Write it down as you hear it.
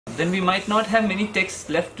then we might not have many texts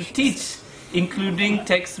left to teach, including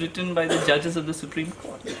texts written by the judges of the Supreme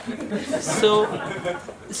Court.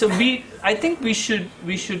 I think we should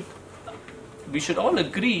all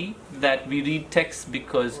agree that we read texts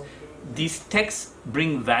because these texts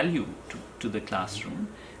bring value to the classroom.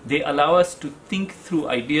 They allow us to think through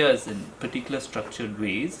ideas in particular structured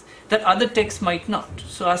ways that other texts might not.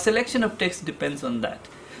 So our selection of texts depends on that.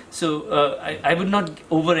 So I would not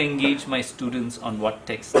over-engage my students on what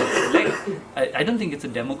text they select. I don't think it's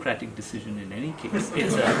a democratic decision in any case.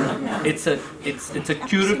 It's a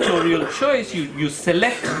curatorial choice. You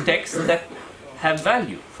select texts that have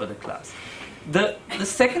value for the class. The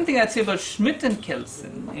second thing I'd say about Schmidt and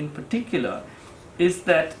Kelsen in particular is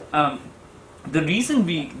that the reason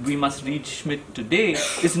we must read Schmidt today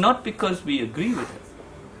is not because we agree with him.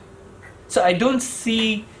 So I don't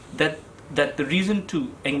see that the reason to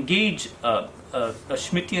engage a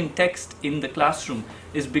Schmittian text in the classroom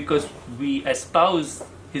is because we espouse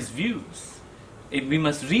his views. We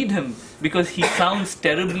must read him because he sounds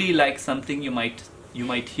terribly like something you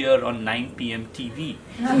might hear on 9 p.m. TV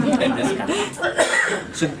in this country.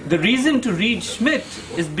 So the reason to read Schmidt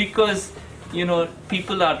is because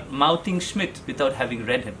people are mouthing Schmidt without having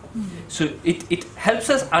read him. So it helps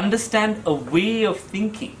us understand a way of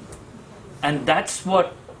thinking, and that's what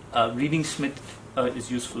reading Schmidt is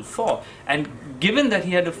useful for. And given that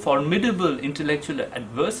he had a formidable intellectual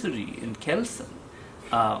adversary in Kelsen,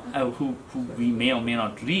 who we may or may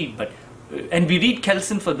not read, and we read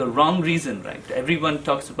Kelsen for the wrong reason, right? Everyone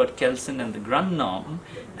talks about Kelsen and the Grundnorm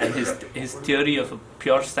and his theory of a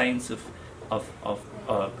pure science of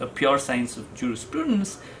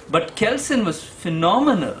jurisprudence, but Kelsen was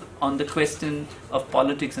phenomenal on the question of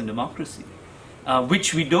politics and democracy,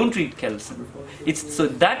 which we don't read Kelsen for. So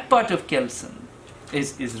that part of Kelsen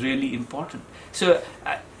is really important. So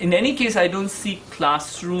in any case, I don't see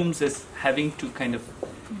classrooms as having to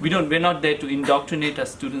we're not there to indoctrinate our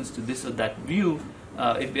students to this or that view.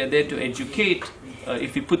 If we are there to educate,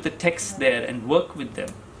 if we put the text there and work with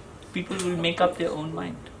them, people will make up their own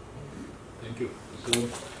mind. Thank you. So,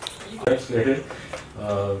 that's later.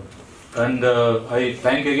 And I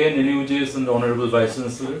thank again NUJS and the Honorable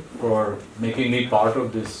Vice-Chancellor for making me part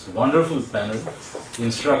of this wonderful panel,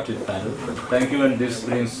 instructive panel. Thank you, and this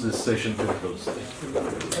brings this session to a close.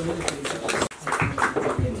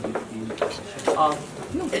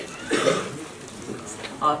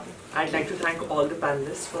 I'd like to thank all the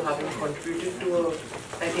panelists for having contributed to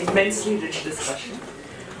an immensely rich discussion.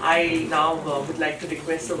 I now would like to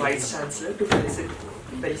request the Vice-Chancellor to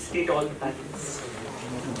felicitate all the panelists.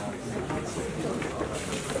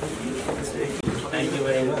 Thank you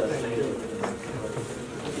very much.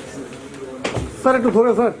 Sir, একটু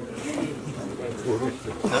ধরে sir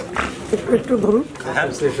একটু ধরুন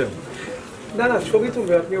না না ছবি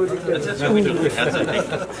তুলবে আপনি ওই দিকে ছবি তুলবে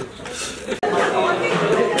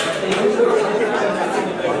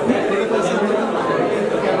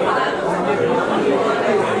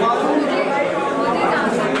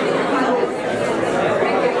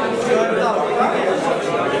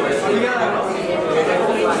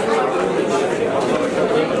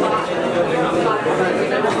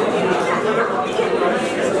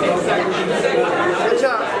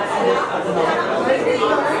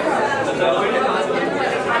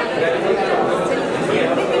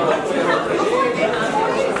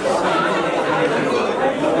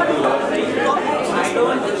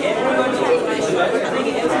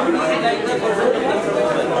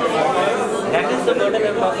That is the model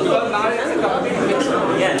I'm talking about.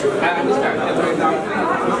 Yeah, I understand.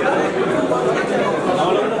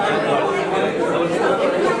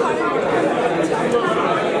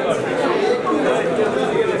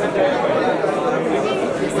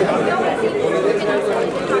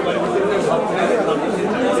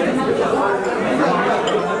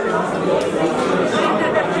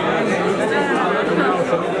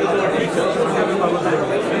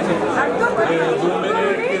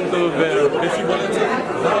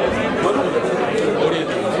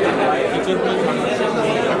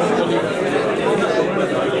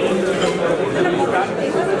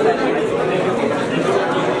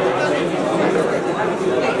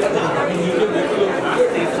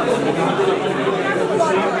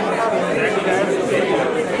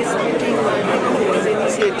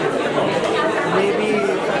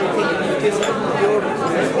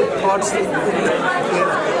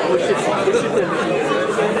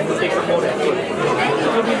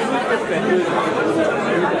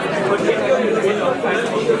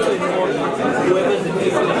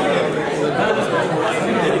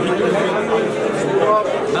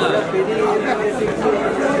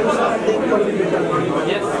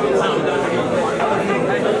 Yes.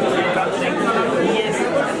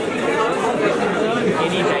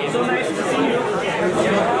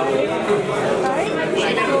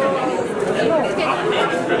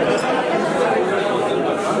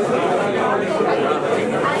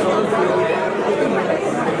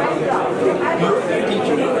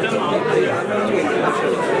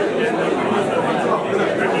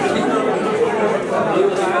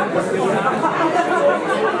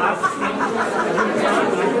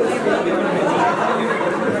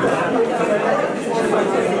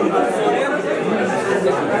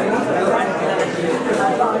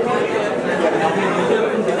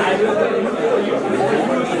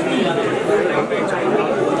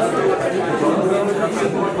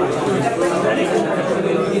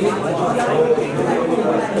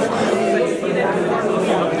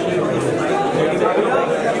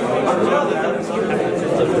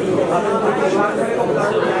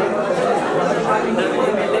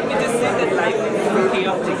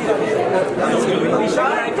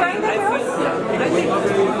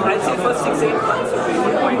 I'd say first 6-8 months will be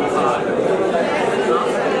quite hard.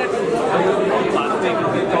 Pathway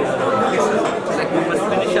will be tough. It's like we must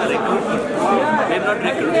finish our recruitment. We have not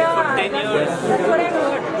recruited for 10 years. That's what I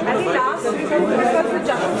heard. I think last recruitment was with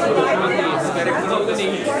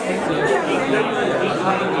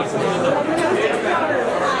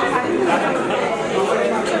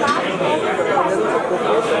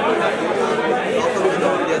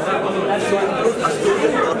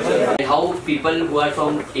and how people who are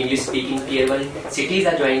from English-speaking Tier 1 cities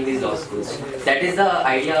are joining these law schools. That is the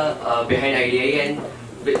idea behind IDA, and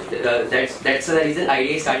that's the reason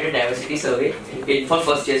IDA started a diversity survey for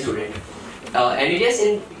first-year students. NUJS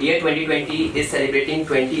in year 2020 is celebrating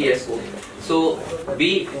 20 years old. So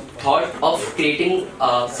we thought of creating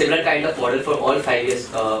a similar kind of model for all 5 years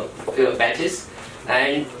batches,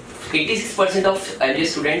 and 86% of NUJS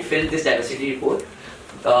students filled this diversity report.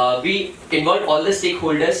 We involved all the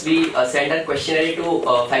stakeholders. We sent a questionnaire to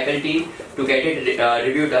faculty to get it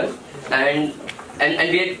review done, and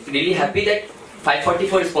we are really happy that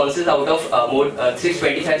 544 responses out of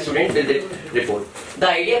 625 students filled the report. The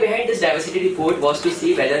idea behind this diversity report was to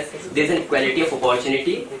see whether there is an equality of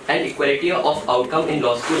opportunity and equality of outcome in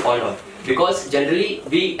law school or not. Because generally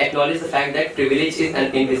we acknowledge the fact that privilege is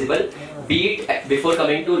invisible, be it before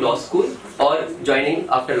coming to law school or joining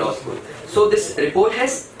after law school. So this report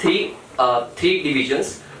has three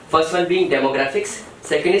divisions. First one being demographics,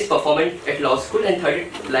 second is performance at law school, and third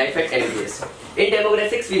is life at NUJS. In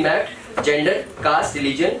demographics we mapped gender, caste,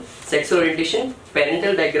 religion, sexual orientation,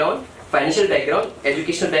 parental background, financial background,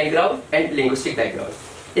 educational background, and linguistic background.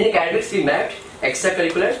 In academics we mapped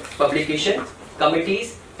extracurricular, publication,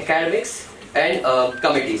 committees, academics, and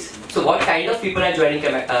committees. So what kind of people are joining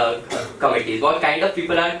committees? What kind of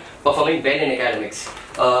people are performing well in academics?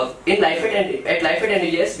 At Life at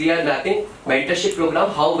NUJS, we are mapping mentorship program,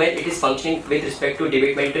 how well it is functioning with respect to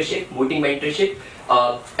debate mentorship, voting mentorship,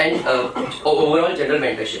 and overall general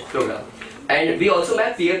mentorship program. And we also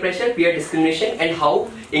map peer pressure, peer discrimination, and how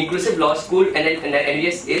inclusive law school and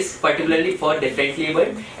NUJS is particularly for differently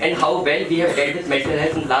abled, and how well we have dealt with mental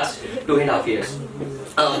health in the last 2.5 years.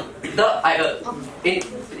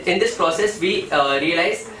 In this process, we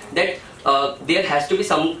realized that there has to be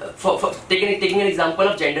some, taking an example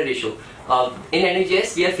of gender ratio. In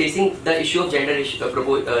NUJS, we are facing the issue of gender ratio,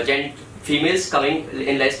 females coming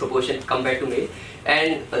in less proportion compared to male,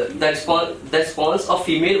 and the response of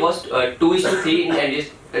female was 2:3 in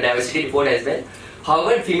NUJS diversity report as well.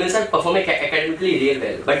 However, females are performing academically real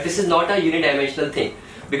well, but this is not a unidimensional thing,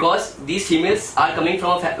 because these females are coming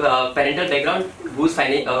from a parental background whose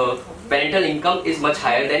parental income is much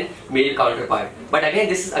higher than male counterpart. But again,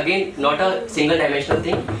 this is again not a single dimensional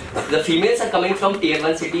thing. The females are coming from Tier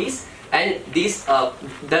 1 cities, and these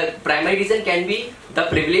the primary reason can be the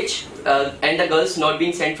privilege and the girls not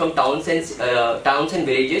being sent from towns and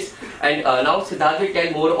villages. And now Siddharth will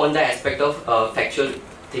tell more on the aspect of factual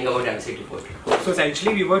thing about diversity report. So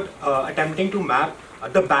essentially we were attempting to map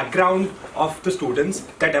the background of the students,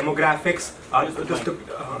 their demographics,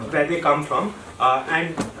 where they come from,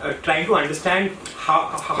 and trying to understand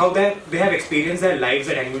how they have experienced their lives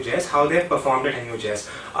at NUJS, how they have performed at NUJS.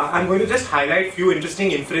 I'm going to just highlight few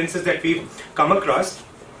interesting inferences that we've come across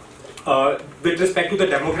with respect to the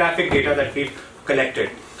demographic data that we've collected.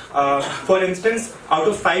 For instance, out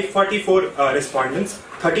of 544 respondents,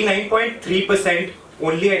 39.3%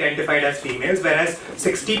 only identified as females, whereas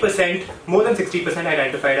 60%, more than 60%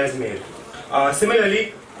 identified as male.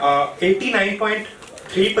 Similarly,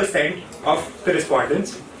 89.3% of the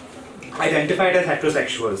respondents identified as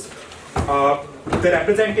heterosexuals. The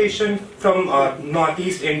representation from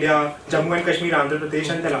Northeast India, Jammu and Kashmir, Andhra Pradesh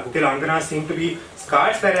and Telangana seem to be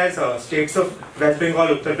scarce, whereas states of West Bengal,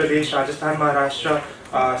 Uttar Pradesh, Rajasthan, Maharashtra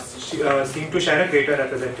seem to share a greater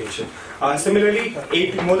representation. Similarly,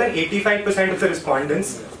 more than 85% of the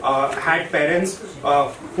respondents had parents,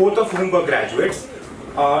 both of whom were graduates,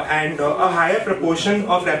 and a higher proportion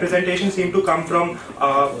of representation seemed to come from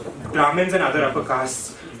Brahmins and other upper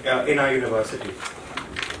castes in our university.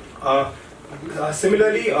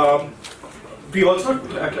 Similarly, we also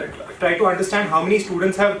try to understand how many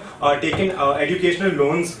students have taken educational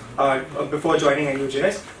loans before joining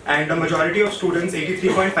NUJS, and the majority of students,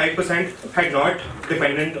 83.5%, had not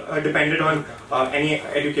depended on any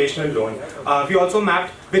educational loan. We also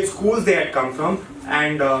mapped which schools they had come from,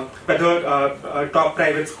 and whether top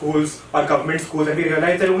private schools or government schools, and we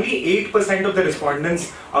realized that only 8% of the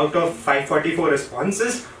respondents out of 544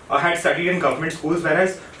 responses had studied in government schools,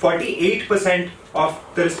 whereas 48% of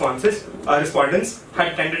the respondents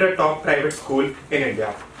had attended a top private school in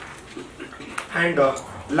India. And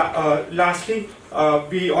lastly,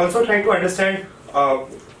 we also try to understand,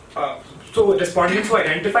 so respondents who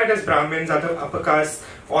identified as Brahmins, other upper castes,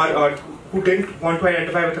 or who didn't want to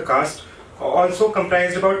identify with a caste, also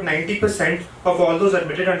comprised about 90% of all those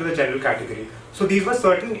admitted under the general category. So these were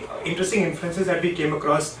certain interesting inferences that we came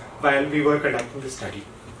across while we were conducting this study,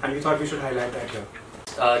 and we thought we should highlight that here.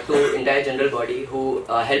 To entire general body who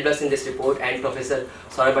helped us in this report, and Professor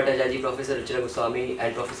Saurabh Bhattacharya, Professor Ruchira Goswami,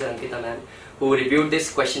 and Professor Ankita ma'am, who reviewed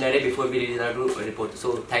this questionnaire before we released our report.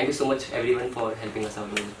 So thank you so much everyone for helping us out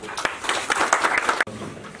in the report.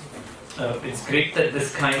 It's great that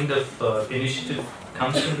this kind of initiative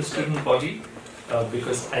comes from the student body,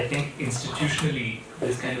 because I think institutionally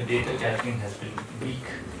this kind of data gathering has been weak.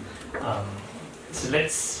 So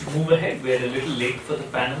let's move ahead. We're a little late for the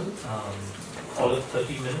panel, all of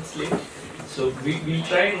 30 minutes late. So we'll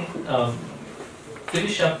try and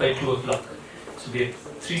finish up by 2 o'clock. So we have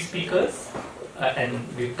 3 speakers, and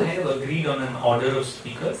we've kind of agreed on an order of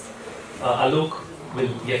speakers. Alok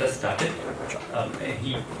will get us started. And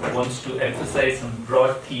he wants to emphasize some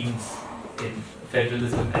broad themes in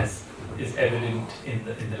federalism as is evident in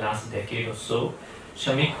the last decade or so.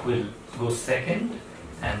 Shamik will go second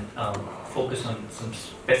and focus on some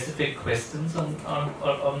specific questions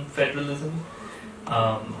on federalism.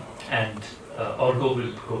 And Orgo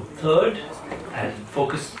will go third and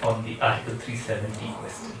focus on the Article 370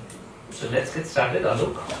 question. So let's get started,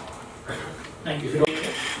 Alok. Thank you.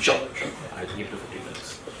 Sure. I'll keep to 15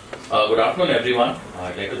 minutes. Good afternoon, everyone.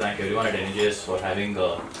 I'd like to thank everyone at NUJS for having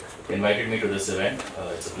invited me to this event.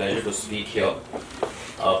 It's a pleasure to speak here.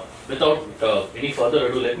 Without any further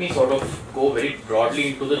ado, let me sort of go very broadly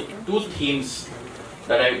into the 2 themes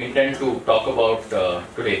that I intend to talk about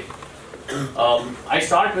today. I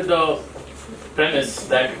start with the premise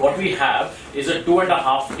that what we have is a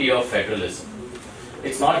 2.5-tier federalism.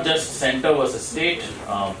 It's not just center versus state,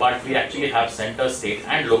 but we actually have center, state,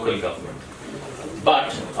 and local government.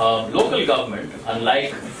 But local government,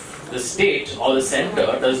 unlike the state or the center,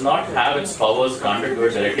 does not have its powers granted to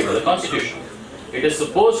it directly by the Constitution. It is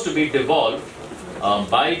supposed to be devolved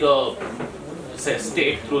by the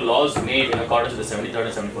state through laws made in accordance with the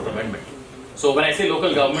 73rd and 74th Amendment. So when I say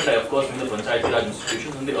local government, I of course mean the Panchayati Raj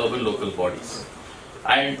institutions and the urban local bodies.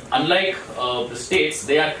 And unlike the states,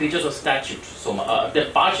 they are creatures of statute. So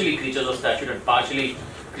they're partially creatures of statute and partially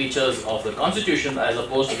creatures of the Constitution, as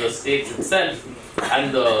opposed to the states itself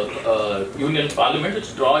and the Union Parliament,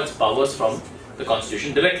 which draw its powers from the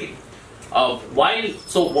Constitution directly.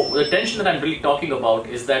 The tension that I'm really talking about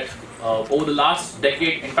is that over the last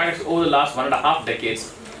decade, in fact, over the last 1.5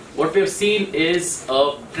 decades, what we have seen is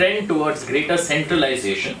a trend towards greater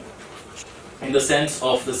centralization, in the sense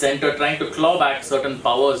of the center trying to claw back certain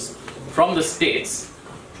powers from the states,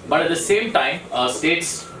 but at the same time,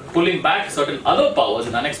 states pulling back certain other powers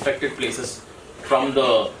in unexpected places from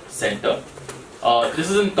the center. This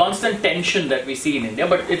is in constant tension that we see in India,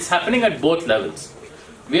 but it's happening at both levels.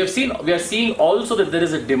 We are seeing also that there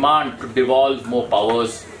is a demand to devolve more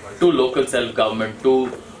powers to local self-government,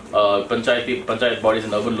 to panchayat bodies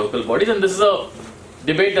and urban local bodies, and this is a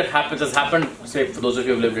debate that has happened, say, for those of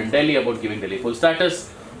you who have lived in Delhi, about giving Delhi full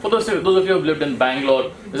status. For those of you who have lived in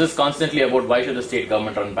Bangalore, this is constantly about why should the state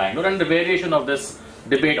government run Bangalore, and the variation of this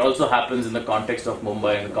debate also happens in the context of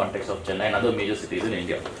Mumbai, in the context of Chennai and other major cities in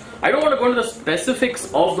India. I don't want to go into the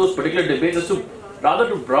specifics of those particular debates, rather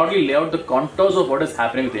to broadly lay out the contours of what is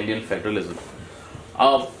happening with Indian federalism.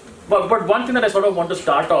 But one thing that I sort of want to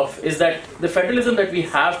start off is that the federalism that we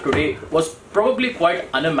have today was probably quite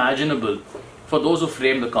unimaginable for those who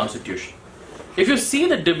framed the Constitution. If you see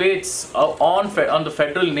the debates on the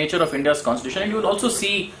federal nature of India's Constitution, and you will also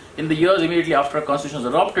see in the years immediately after a Constitution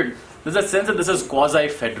was adopted, there's a sense that this is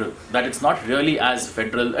quasi-federal, that it's not really as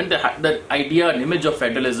federal, and the idea and image of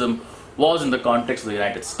federalism was in the context of the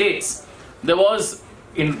United States. There was,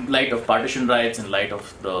 in light of partition rights, in light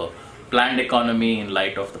of the planned economy, in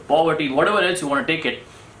light of the poverty, whatever else you want to take it,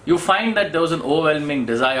 you find that there was an overwhelming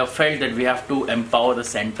desire felt that we have to empower the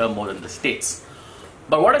center more than the states.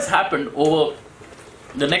 But what has happened over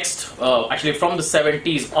the next, actually from the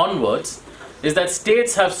 70s onwards, is that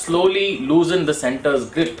states have slowly loosened the center's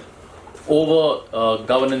grip over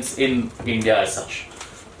governance in India as such.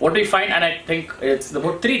 What we find, and I think it's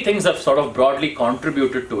about 3 things have sort of broadly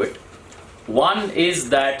contributed to it. One is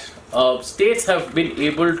that states have been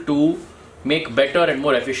able to make better and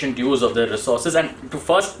more efficient use of their resources, and to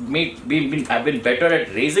first have been better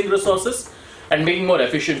at raising resources and making more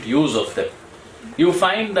efficient use of them. You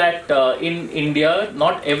find that in India,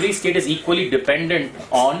 not every state is equally dependent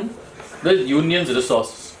on the union's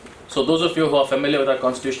resources. So those of you who are familiar with our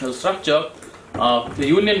constitutional structure, the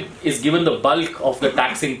union is given the bulk of the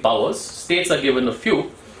taxing powers, states are given a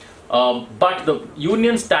few, but the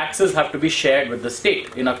union's taxes have to be shared with the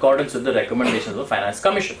state in accordance with the recommendations of the Finance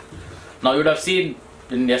Commission. Now you would have seen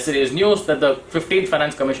in yesterday's news that the 15th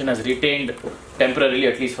Finance Commission has retained temporarily,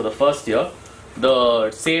 at least for the first year, the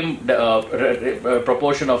same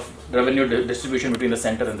proportion of revenue distribution between the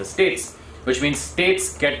center and the states, which means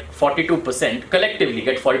states get 42%, collectively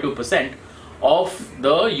get 42% of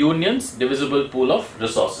the union's divisible pool of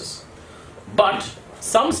resources. But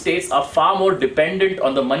some states are far more dependent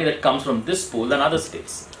on the money that comes from this pool than other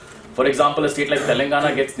states. For example, a state like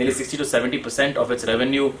Telangana gets nearly 60 to 70% of its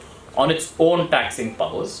revenue on its own taxing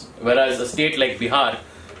powers, whereas a state like Bihar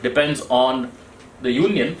depends on the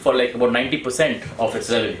union for like about 90% of its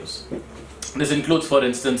revenues. This includes, for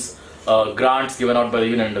instance, grants given out by the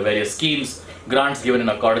union under various schemes, grants given in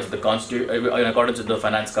accordance with the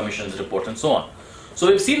Finance Commission's report, and so on. So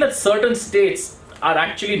we've seen that certain states are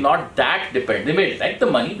actually not that dependent. They may like the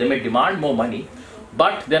money, they may demand more money,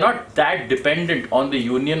 but they're not that dependent on the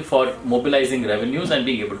union for mobilizing revenues and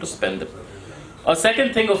being able to spend them. A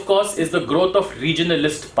second thing, of course, is the growth of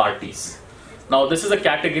regionalist parties. Now, this is a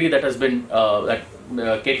category that has been,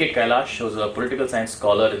 K.K. Kailash, who's a political science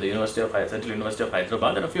scholar in the Central University of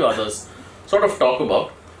Hyderabad, and a few others sort of talk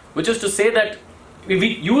about, which is to say that we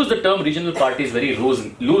use the term regional parties very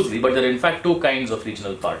loosely, but there are in fact two kinds of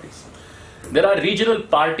regional parties. There are regional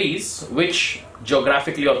parties which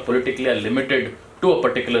geographically or politically are limited to a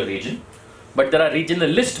particular region, but there are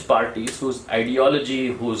regionalist parties whose ideology,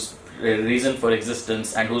 whose reason for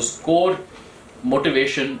existence, and whose core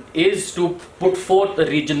motivation is to put forth a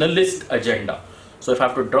regionalist agenda. So if I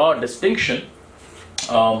have to draw a distinction,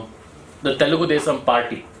 the Telugu Desam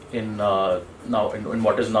party in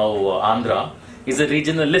what is now Andhra is a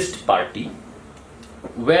regionalist party,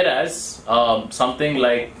 whereas something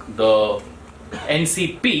like the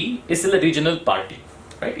NCP is still a regional party.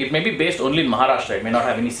 Right? It may be based only in Maharashtra, it may not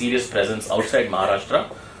have any serious presence outside Maharashtra,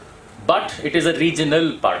 but it is a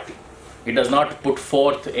regional party. It does not put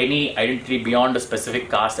forth any identity beyond a specific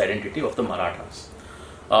caste identity of the Marathas.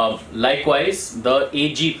 Likewise, the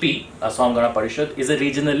AGP, Assam Gana Parishad, is a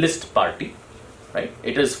regionalist party. Right?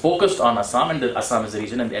 It is focused on Assam, and Assam is a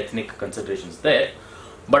region and the ethnic considerations there.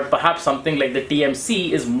 But perhaps something like the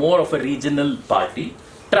TMC is more of a regional party,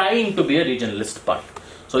 trying to be a regionalist party.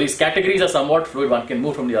 So these categories are somewhat fluid, one can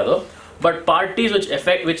move from the other. But parties which have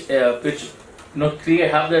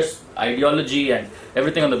this ideology and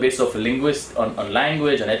everything on the basis of on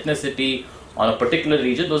language and ethnicity, on a particular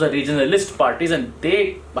region, those are regionalist parties, and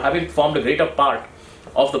they, having formed a greater part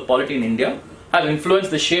of the polity in India, have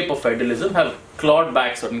influenced the shape of federalism, have clawed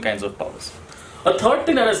back certain kinds of powers. A third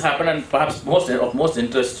thing that has happened, and perhaps of most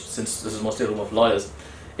interest, since this is mostly a room of lawyers,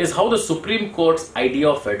 is how the Supreme Court's idea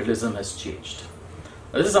of federalism has changed.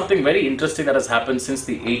 Now, this is something very interesting that has happened since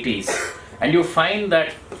the 80s, and you find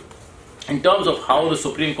that in terms of how the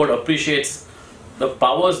Supreme Court appreciates the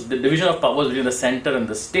powers, the division of powers between the center and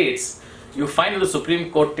the states, you find that the Supreme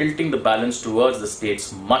Court tilting the balance towards the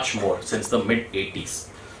states much more since the mid-80s.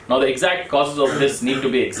 Now, the exact causes of this need to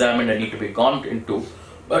be examined and need to be gone into,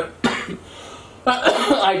 but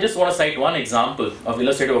I just want to cite one example of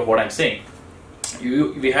illustrative of what I'm saying.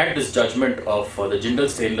 We had this judgment of the Jindal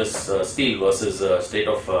Stainless Steel versus State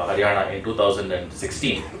of Haryana in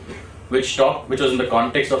 2016, which was in the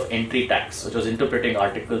context of entry tax, which was interpreting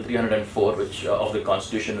Article 304 of the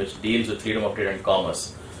Constitution, which deals with freedom of trade and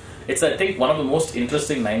commerce. It's, I think, one of the most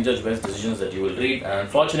interesting 9-judge bench decisions that you will read, and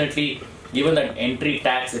unfortunately, given that entry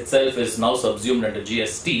tax itself is now subsumed under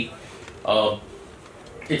GST,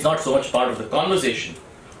 it's not so much part of the conversation.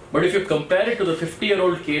 But if you compare it to the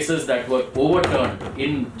 50-year-old cases that were overturned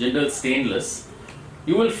in Jindal Stainless,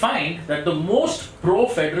 you will find that the most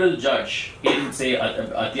pro-federal judge in, say,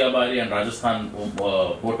 Atiabari and Rajasthan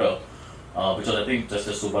voter, which was, I think,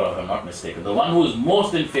 Justice Subbarao, if I'm not mistaken, the one who is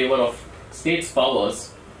most in favor of states'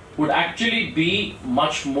 powers would actually be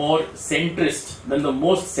much more centrist than the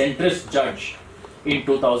most centrist judge in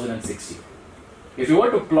 2016. If you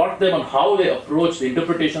were to plot them on how they approach the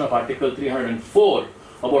interpretation of Article 304,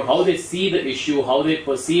 about how they see the issue, how they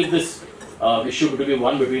perceive this issue to be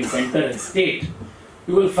one between center and state,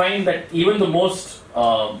 you will find that even the most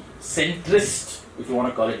centrist, if you want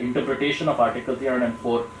to call it, interpretation of Article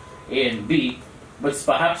 304 A and B was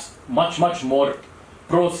perhaps much more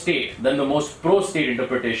pro-state than the most pro-state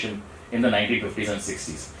interpretation in the 1950s and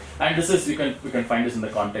 60s. And this is, we can find this in the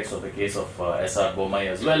context of the case of S.R. Bommai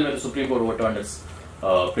as well, where the Supreme Court overturned its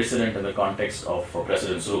precedent in the context of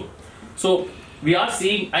President's rule. So we are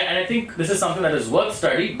seeing, and I think this is something that is worth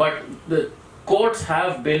study, but the courts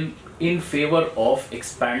have been in favor of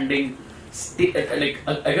expanding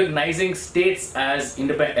recognizing states as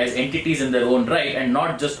independent, as entities in their own right, and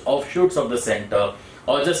not just offshoots of the center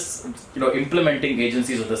or just implementing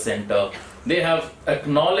agencies of the center. They have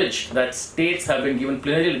acknowledged that states have been given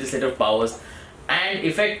plenary legislative powers and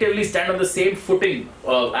effectively stand on the same footing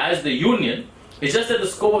as the union. It's just that the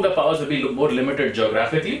scope of the powers will be more limited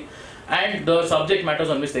geographically, and the subject matters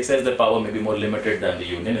on which they exercise their power may be more limited than the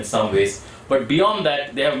union in some ways. But beyond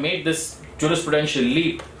that, they have made this jurisprudential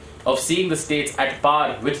leap of seeing the states at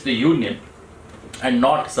par with the union and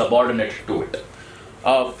not subordinate to it.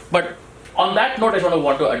 But on that note, I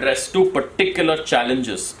want to address two particular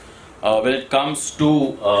challenges when it comes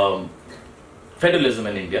to federalism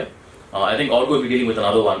in India. I think Orgo will be dealing with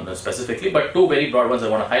another one specifically, but two very broad ones I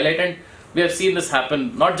want to highlight. And we have seen this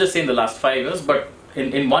happen not just in the last 5 years, but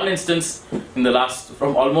in one instance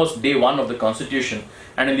from almost day one of the constitution,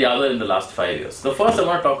 and in the other in the last 5 years. The first I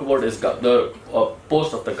want to talk about is the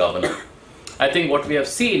post of the governor. I think what we have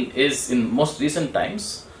seen is in most recent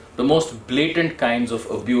times the most blatant kinds of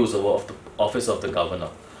abuse of the office of the governor.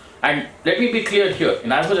 And let me be clear here,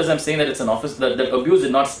 in as much as I'm saying that it's an office, that abuse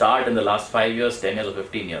did not start in the last 5 years, 10 years or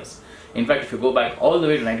 15 years. In fact, if you go back all the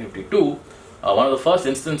way to 1952, one of the first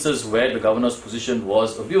instances where the governor's position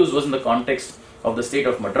was abused was in the context of the state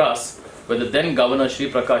of Madras, where the then governor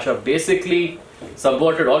Sri Prakasha basically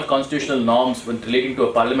subverted all constitutional norms when relating to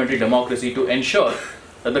a parliamentary democracy to ensure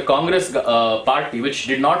that the Congress party, which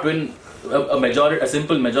did not win a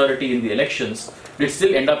simple majority in the elections, did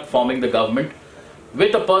still end up forming the government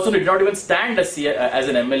with a person who did not even stand as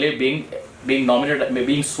an MLA being nominated,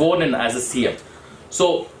 being sworn in as a CM.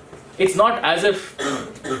 So it's not as if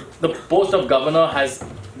the post of governor has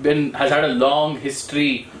had a long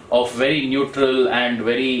history of very neutral and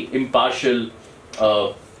very impartial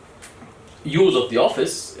use of the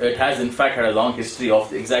office. It has in fact had a long history of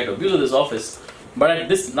the exact abuse of this office. But at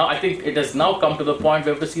this now, I think it has now come to the point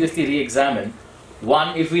where we have to seriously re-examine,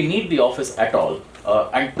 one, if we need the office at all,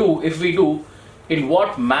 and two, if we do, in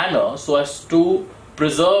what manner so as to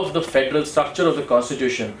preserve the federal structure of the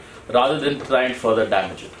constitution rather than try and further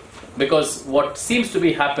damage it. Because what seems to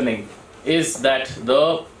be happening is that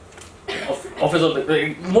the office of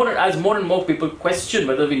the as more and more people question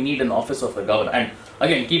whether we need an office of the governor. And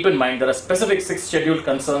again, keep in mind there are specific 6 scheduled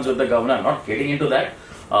concerns with the governor. I'm not getting into that.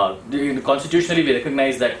 Constitutionally, we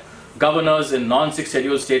recognize that governors in non-6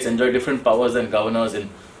 scheduled states enjoy different powers than governors in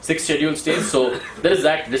 6 scheduled states. So there is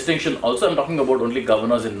that distinction. Also, I'm talking about only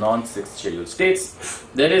governors in non-6 scheduled states.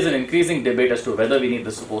 There is an increasing debate as to whether we need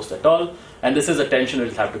this post at all, and this is a tension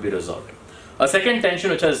which will have to be resolved. A second tension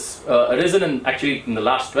which has arisen in the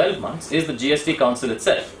last 12 months is the GST Council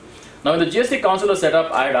itself. Now, when the GST Council was set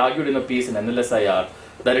up, I had argued in a piece in NLSIR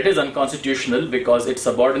that it is unconstitutional because it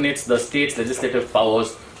subordinates the state's legislative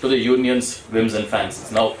powers to the union's whims and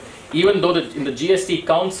fancies. Now, even though in the GST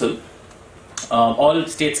Council, all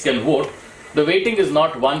states can vote, the weighting is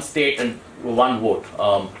not one state and one vote.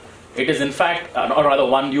 It is in fact, or rather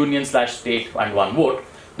one union/state and one vote.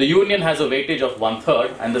 The union has a weightage of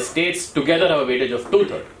 1/3 and the states together have a weightage of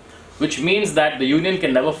 2/3, which means that the union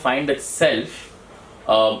can never find itself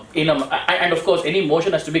and of course any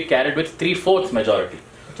motion has to be carried with 3/4 majority.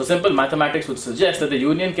 So simple mathematics would suggest that the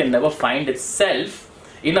union can never find itself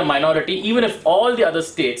in a minority, even if all the other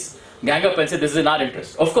states gang up and say this is in our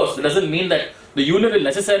interest. Of course, it doesn't mean that the union will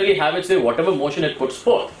necessarily have its say whatever motion it puts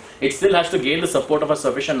forth. It still has to gain the support of a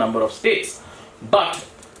sufficient number of states. But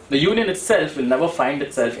the union itself will never find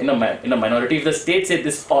itself in a minority if the states say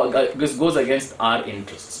this goes against our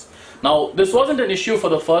interests. Now, this wasn't an issue for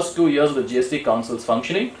the first 2 years of the GST Council's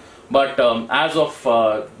functioning, but as of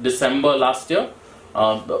December last year,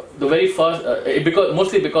 the very first,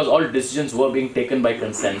 mostly because all decisions were being taken by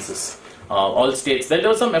consensus. All states, there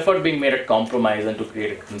was some effort being made at compromise and to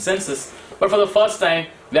create a consensus, but for the first time,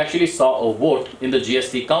 we actually saw a vote in the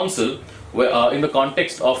GST Council in the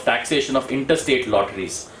context of taxation of interstate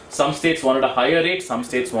lotteries. Some states wanted a higher rate, some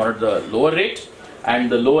states wanted the lower rate, and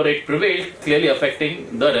the lower rate prevailed, clearly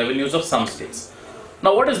affecting the revenues of some states.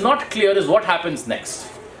 Now, what is not clear is what happens next.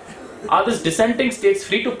 Are these dissenting states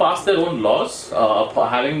free to pass their own laws,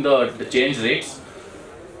 having the change rates?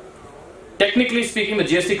 Technically speaking, the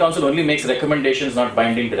GST Council only makes recommendations, not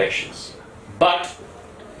binding directions. But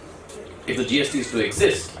if the GST is to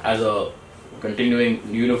exist as a continuing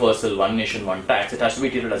universal one nation, one tax, it has to be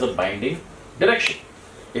treated as a binding direction.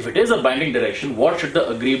 If it is a binding direction, what should the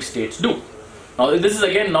aggrieved states do? Now, this is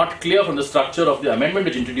again not clear from the structure of the amendment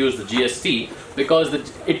which introduced the GST, because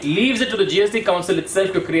it leaves it to the GST Council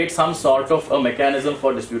itself to create some sort of a mechanism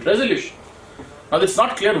for dispute resolution. Now, it's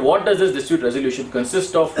not clear what does this dispute resolution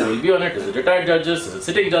consist of, who will be on it, is it retired judges, is it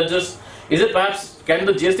sitting judges? Is it perhaps, can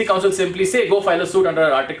the GST Council simply say, go file a suit under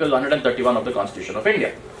Article 131 of the Constitution of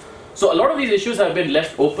India? So a lot of these issues have been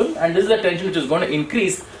left open, and this is a tension which is going to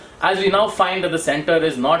increase as we now find that the center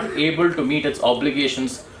is not able to meet its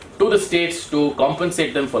obligations to the states to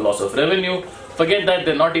compensate them for loss of revenue. Forget that,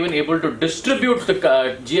 they're not even able to distribute the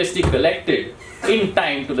GST collected in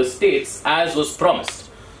time to the states as was promised.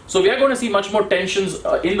 So we are going to see much more tensions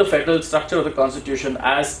in the federal structure of the Constitution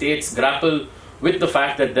as states grapple with the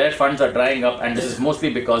fact that their funds are drying up, and this is mostly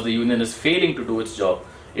because the union is failing to do its job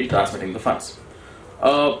in transmitting the funds.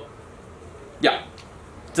 Yeah,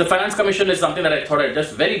 the Finance Commission is something that I thought I'd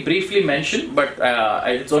just very briefly mention, but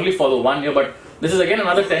it's only for the 1 year. But this is again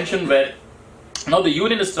another tension where now the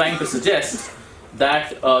union is trying to suggest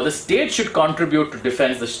that the state should contribute to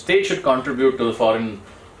defense, the state should contribute to the foreign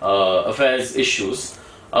affairs issues,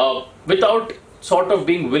 without sort of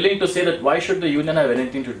being willing to say that why should the union have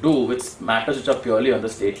anything to do with matters which are purely on the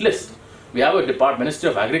state list. We have a Ministry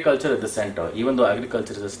of Agriculture at the center, even though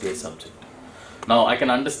agriculture is a state subject. Now, I can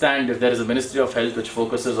understand if there is a Ministry of Health which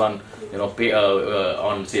focuses on,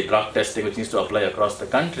 on say drug testing, which needs to apply across the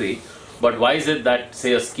country. But why is it that,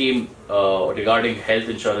 say, a scheme regarding health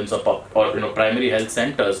insurance or primary health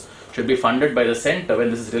centers should be funded by the center when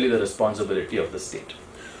this is really the responsibility of the state?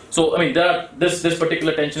 So, I mean, this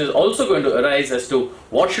particular tension is also going to arise as to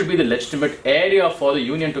what should be the legitimate area for the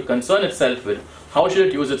union to concern itself with, how should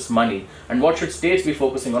it use its money, and what should states be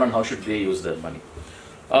focusing on, and how should they use their money.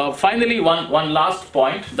 Finally, one last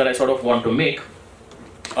point that I sort of want to make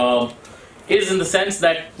is in the sense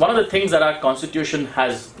that one of the things that our Constitution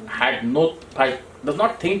does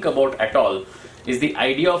not think about at all is the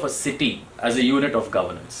idea of a city as a unit of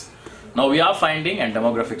governance. Now we are finding, and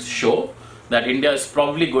demographics show, that India is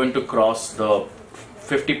probably going to cross the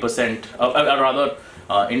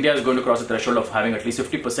 50%, India is going to cross the threshold of having at least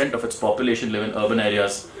 50% of its population live in urban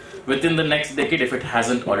areas within the next decade if it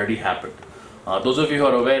hasn't already happened. Those of you who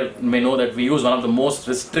are aware may know that we use one of the most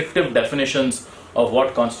restrictive definitions of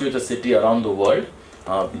what constitutes a city around the world.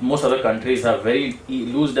 Most other countries have very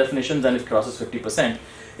loose definitions, and it crosses 50%.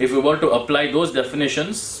 If we were to apply those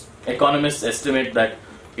definitions, economists estimate that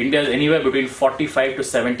India is anywhere between 45 to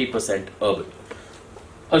 70% urban.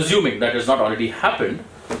 Assuming that has not already happened,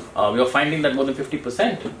 we are finding that more than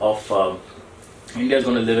 50% of India is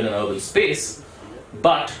going to live in an urban space.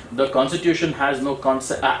 But the Constitution has no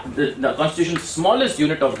concept. The Constitution's smallest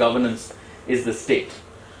unit of governance is the state,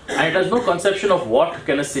 and it has no conception of what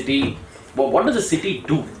can a city, what does a city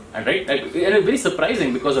do, and right. And it's very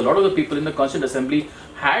surprising because a lot of the people in the Constituent Assembly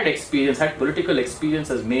had political experience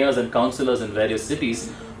as mayors and councillors in various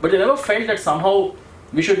cities, but they never felt that somehow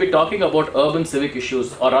we should be talking about urban civic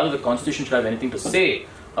issues, or rather the Constitution should have anything to say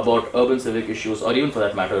about urban civic issues, or even for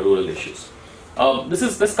that matter rural issues.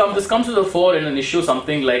 This comes to the fore in an issue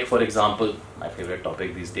something like, for example, my favorite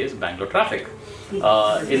topic these days, Bangalore traffic.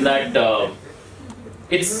 In that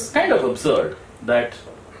it's kind of absurd that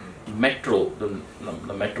the metro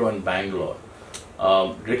in Bangalore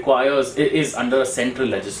is under a central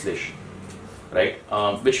legislation, right?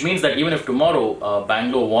 Which means that even if tomorrow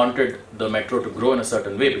Bangalore wanted the metro to grow in a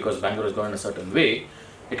certain way, because Bangalore is going in a certain way,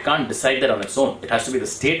 it can't decide that on its own. It has to be the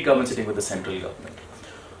state government sitting with the central government.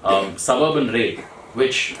 Suburban rail,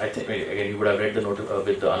 which I think, again, you would have read the note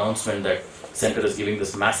with the announcement that Centre is giving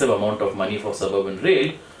this massive amount of money for suburban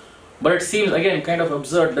rail, but it seems again kind of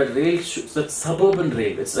absurd that suburban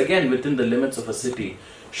rail, it's again within the limits of a city,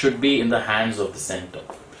 should be in the hands of the centre.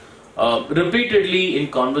 Repeatedly in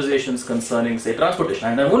conversations concerning, say, transportation,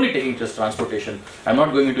 and I'm only taking just transportation, I'm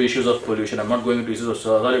not going into issues of pollution, I'm not going into issues of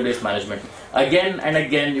solid waste management. Again and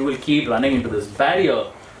again you will keep running into this barrier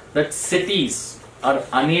that cities are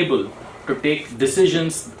unable to take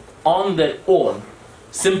decisions on their own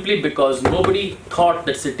simply because nobody thought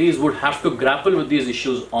that cities would have to grapple with these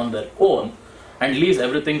issues on their own, and leaves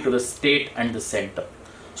everything to the state and the center.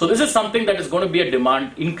 So this is something that is going to be a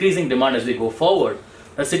demand, increasing demand as we go forward.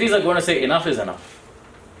 The cities are going to say enough is enough.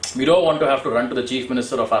 We don't want to have to run to the chief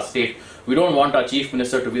minister of our state. We don't want our chief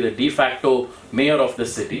minister to be the de facto mayor of the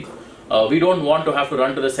city. We don't want to have to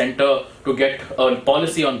run to the center to get a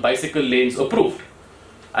policy on bicycle lanes approved.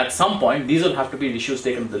 At some point, these will have to be issues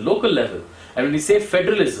taken at the local level. And when we say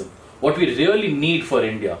federalism, what we really need for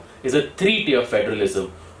India is a three-tier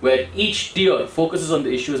federalism, where each tier focuses on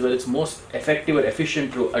the issues where it's most effective or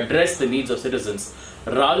efficient to address the needs of citizens,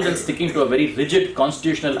 rather than sticking to a very rigid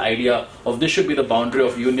constitutional idea of this should be the boundary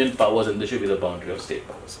of union powers and this should be the boundary of state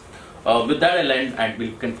powers. With that, I'll end, and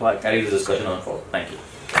we can carry this discussion on forward. Thank you.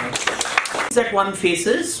 That one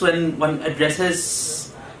faces when one addresses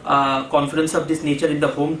conference of this nature in the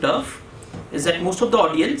home turf is that most of the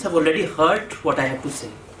audience have already heard what I have to say.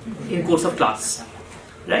 in course of class,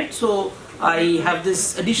 right? So I have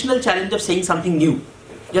this additional challenge of saying something new,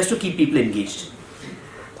 just to keep people engaged.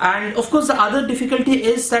 And of course, the other difficulty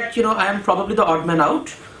is that I am probably the odd man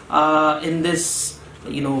out in this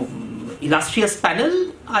illustrious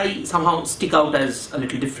panel. I somehow stick out as a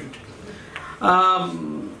little different.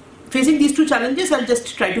 Facing these two challenges, I'll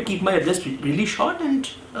just try to keep my address really short, and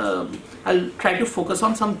I'll try to focus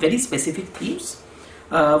on some very specific themes,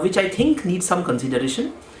 which I think need some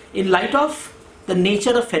consideration in light of the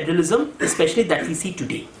nature of federalism, especially that we see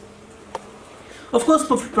today. Of course,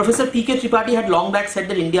 Professor P.K. Tripathi had long back said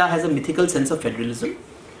that India has a mythical sense of federalism.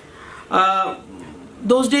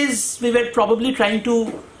 Those days, we were probably trying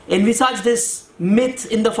to envisage this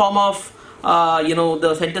myth in the form of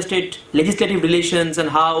the center-state legislative relations, and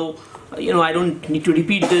how, I don't need to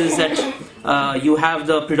repeat this, that you have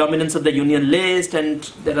the predominance of the union list, and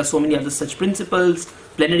there are so many other such principles,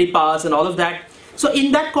 plenary powers and all of that. So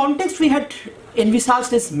in that context, we had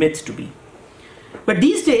envisaged this myth to be. But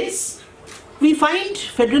these days, we find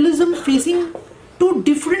federalism facing two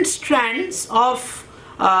different strands of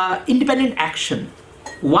independent action.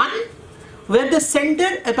 One, where the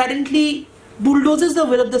center apparently bulldozes the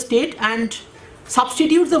will of the state and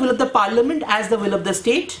substitutes the will of the parliament as the will of the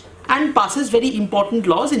state, and passes very important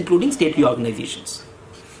laws, including state reorganizations.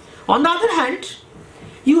 On the other hand,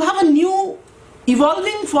 you have a new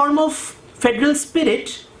evolving form of federal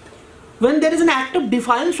spirit when there is an act of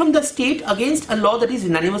defiance from the state against a law that is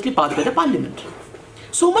unanimously passed by the parliament.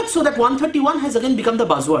 So much so that 131 has again become the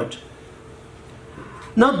buzzword.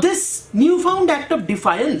 Now this newfound act of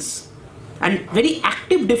defiance, and very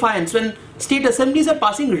active defiance, when state assemblies are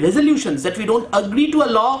passing resolutions that we don't agree to a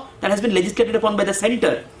law that has been legislated upon by the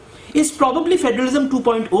center, is probably federalism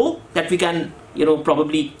 2.0 that we can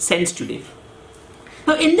probably sense today.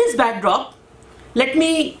 Now in this backdrop, let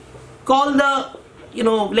me call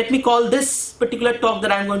this particular talk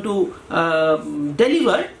that I am going to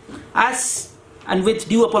deliver as, and with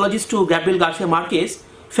due apologies to Gabriel Garcia Marquez,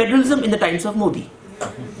 federalism in the times of Modi.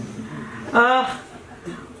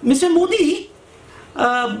 Mr. Modi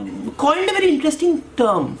coined a very interesting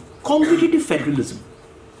term, competitive federalism.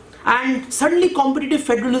 And suddenly competitive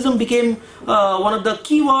federalism became one of the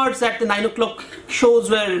keywords that the 9 o'clock shows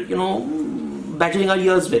were, badgering our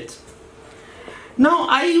ears with. Now,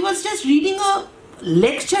 I was just reading a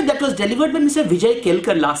lecture that was delivered by Mr. Vijay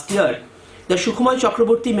Kelkar last year, the Sukhmay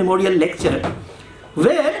Chakraborty Memorial Lecture,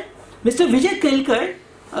 where Mr. Vijay Kelkar,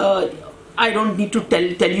 I don't need to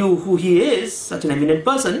tell you who he is, such an eminent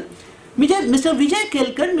person. Mr. Vijay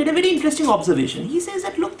Kelkar made a very interesting observation. He says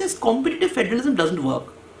that, look, this competitive federalism doesn't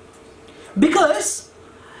work. Because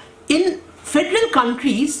in federal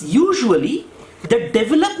countries, usually the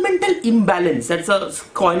developmental imbalance, that's a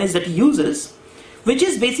coinage that he uses, which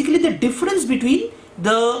is basically the difference between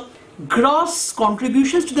the gross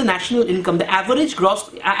contributions to the national income, the average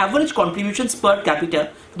contributions per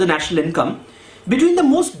capita to the national income, between the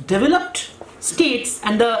most developed states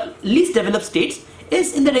and the least developed states,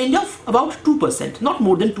 is in the range of about 2%, not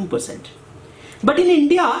more than 2%. But in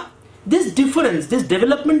India, this difference, this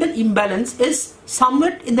developmental imbalance is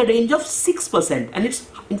somewhat in the range of 6%, and it's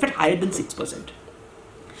in fact higher than 6%.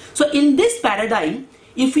 So in this paradigm,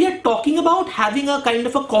 if we are talking about having a kind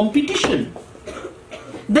of a competition,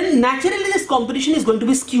 then naturally this competition is going to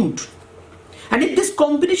be skewed. And if this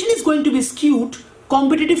competition is going to be skewed,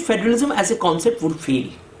 competitive federalism as a concept would fail.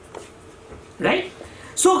 Right?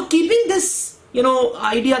 So keeping this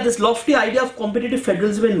idea, this lofty idea of competitive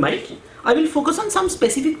federalism in mind, I will focus on some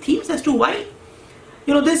specific themes as to why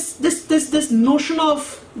this notion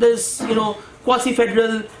of this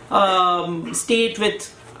quasi-federal state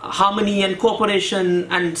with harmony and cooperation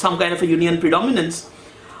and some kind of a union predominance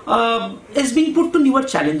is being put to newer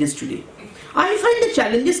challenges today. I find the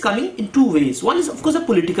challenges coming in two ways. One is, of course, a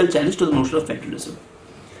political challenge to the notion of federalism.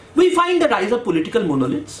 We find the rise of political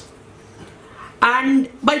monoliths. And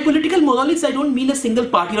by political monoliths, I don't mean a single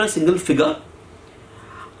party or a single figure.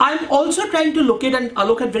 I'm also trying to look at, and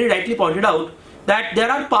Alok had very rightly pointed out, that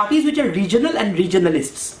there are parties which are regional and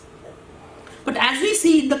regionalists. But as we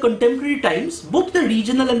see in the contemporary times, both the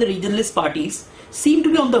regional and the regionalist parties seem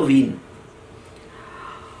to be on the wane.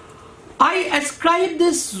 I ascribe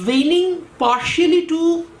this waning partially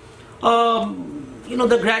to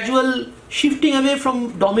the gradual shifting away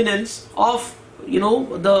from dominance of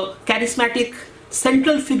the charismatic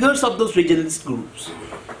central figures of those regionalist groups.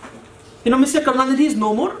 Mr. Karunanidhi is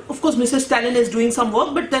no more. Of course, Mr. Stalin is doing some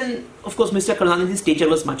work, but then, of course, Mr. Karunanidhi's stature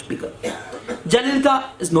was much bigger.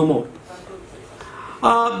 Jayalalitha is no more.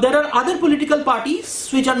 There are other political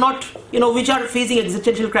parties which are not, which are facing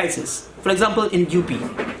existential crisis. For example, in UP.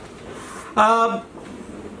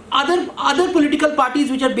 other political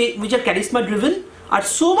parties which are charisma driven are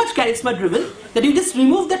so much charisma driven that you just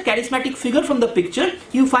remove that charismatic figure from the picture,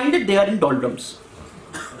 you find that they are in doldrums.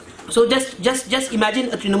 So just imagine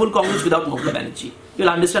a Trinamool Congress without Mamata Banerjee. You'll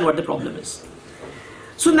understand what the problem is.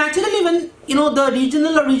 So naturally, when the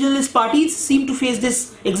regional or regionalist parties seem to face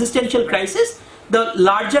this existential crisis, the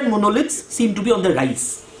larger monoliths seem to be on the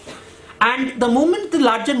rise. And the moment the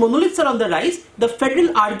larger monoliths are on the rise, the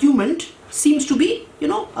federal argument seems to be a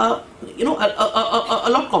lot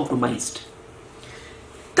compromised.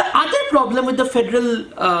 The other problem with the federal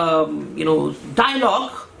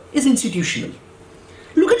dialogue is institutional.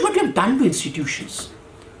 Look at what we have done to institutions.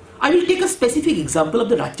 I will take a specific example of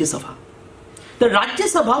the Rajya Sabha. The Rajya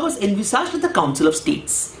Sabha was envisaged as the Council of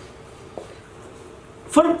States.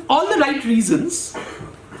 For all the right reasons,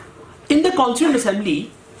 in the Constituent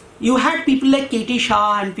Assembly, you had people like K.T.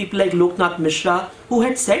 Shah and people like Loknath Mishra who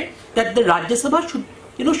had said that the Rajya Sabha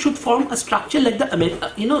should form a structure like the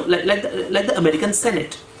American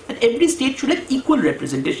Senate, and every state should have equal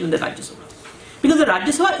representation in the Rajya Sabha, because the Rajya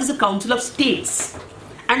Sabha is a council of states,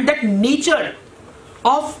 and that nature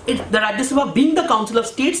of the Rajya Sabha being the council of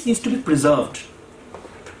states needs to be preserved.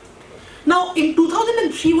 Now, in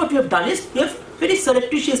 2003, what we have done is we have very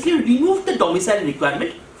surreptitiously removed the domicile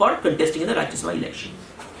requirement for contesting in the Rajya Sabha election.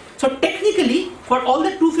 So technically, for all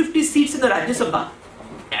the 250 seats in the Rajya Sabha,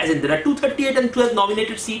 as in there are 238 and 12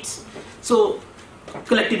 nominated seats, so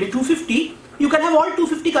collectively 250, you can have all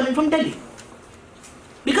 250 coming from Delhi,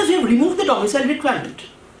 because we have removed the domicile requirement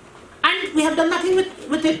and we have done nothing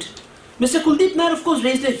with it. Mr. Kuldeep Nair, of course,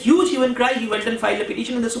 raised a huge hue and cry. He went and filed a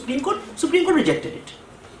petition in the Supreme Court. Supreme Court rejected it.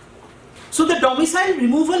 So the domicile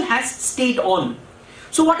removal has stayed on.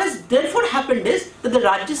 So what has therefore happened is that the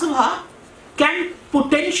Rajya Sabha can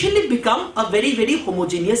potentially become a very, very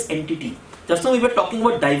homogeneous entity. Just now we were talking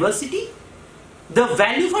about diversity. The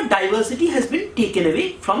value for diversity has been taken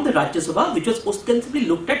away from the Rajya Sabha, which was ostensibly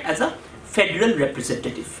looked at as a federal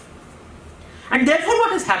representative. And therefore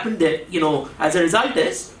what has happened there, as a result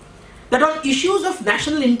is that on issues of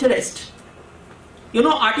national interest,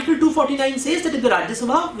 Article 249 says that if the Rajya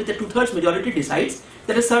Sabha with a 2/3 majority decides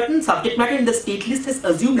that a certain subject matter in the state list has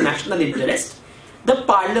assumed national interest, the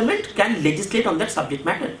parliament can legislate on that subject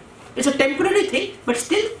matter. It's a temporary thing, but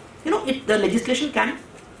still, the legislation can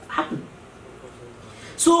happen.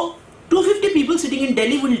 So 250 people sitting in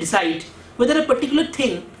Delhi will decide whether a particular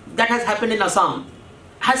thing that has happened in Assam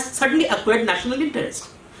has suddenly acquired national interest.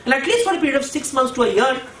 And at least for a period of 6 months to a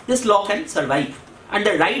year, this law can survive. And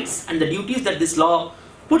the rights and the duties that this law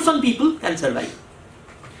puts on people can survive.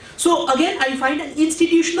 So again, I find an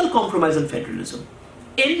institutional compromise on federalism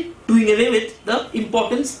in doing away with the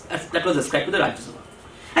importance that was ascribed to the Rajya Sabha.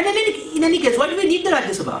 And in any case, why do we need the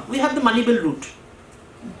Rajya Sabha? We have the money bill route.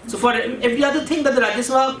 So for every other thing that the Rajya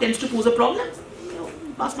Sabha tends to pose a problem,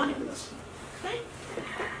 pass money bills. Right?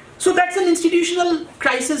 So that's an institutional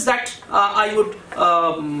crisis that I would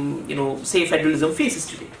say federalism faces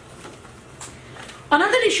today.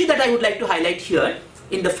 Another issue that I would like to highlight here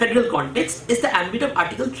in the federal context is the ambit of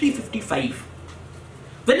Article 355.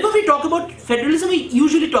 Whenever we talk about federalism, we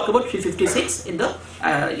usually talk about 356 in the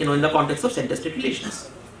in the context of center-state relations.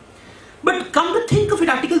 But come to think of it,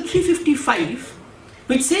 Article 355,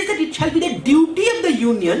 which says that it shall be the duty of the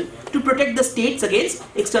union to protect the states against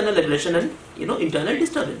external aggression and internal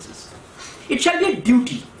disturbances. It shall be a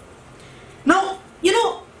duty. Now,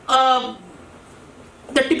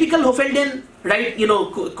 the typical Hoffeldian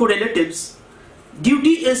correlatives,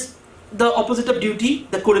 duty is the opposite of duty,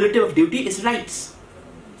 the correlative of duty is rights.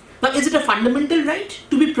 Now, is it a fundamental right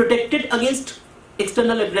to be protected against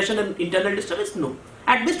external aggression and internal disturbance? No.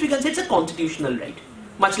 At best, we can say it's a constitutional right.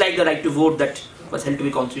 Much like the right to vote that was held to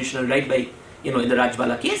be constitutional right by, in the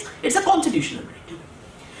Rajbala case, it's a constitutional right.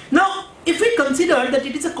 Now, if we consider that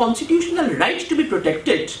it is a constitutional right to be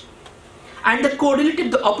protected, and the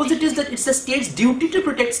correlative, the opposite is that it's the state's duty to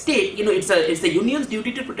protect state, it's the union's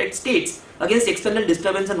duty to protect states against external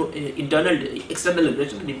disturbance and external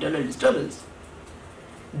aggression and internal disturbance,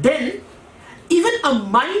 then even a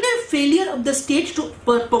minor failure of the state to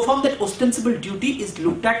perform that ostensible duty is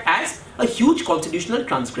looked at as a huge constitutional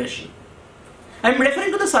transgression. I am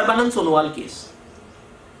referring to the Sarbanand Sonowal case.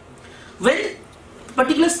 When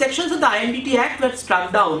particular sections of the IMDT Act were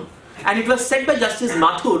struck down, and it was said by Justice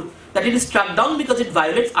Mathur that it is struck down because it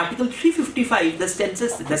violates Article 355, the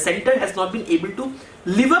center has not been able to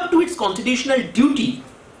live up to its constitutional duty.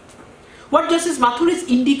 What Justice Mathur is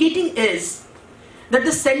indicating is that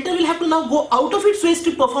the center will have to now go out of its ways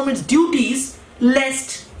to perform its duties,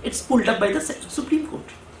 lest it's pulled up by the Supreme Court.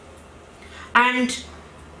 And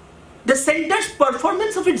the center's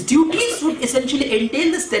performance of its duties would essentially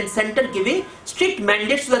entail the center giving strict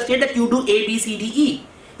mandates to the state that you do A, B, C, D, E.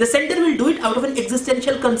 The center will do it out of an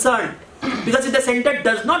existential concern, because if the center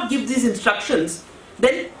does not give these instructions,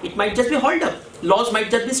 then it might just be hauled up. Laws might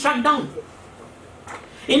just be struck down.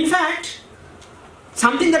 In fact,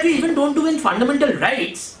 something that we even don't do in fundamental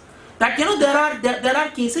rights, that there are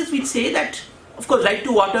cases which say that, of course, right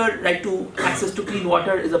to water, right to access to clean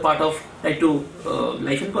water is a part of right to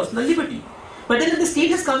life and personal liberty. But then the state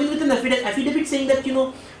has come in with an affidavit saying that,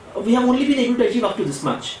 we have only been able to achieve up to this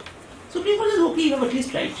much. Supreme Court says, okay, you have at least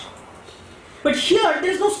tried. But here,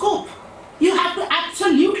 there is no scope. You have to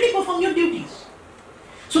absolutely perform your duties.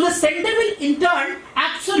 So the center will in turn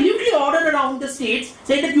absolutely order around the states,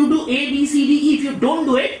 saying that you do A, B, C, D, E. If you don't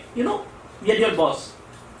do it, we are your boss.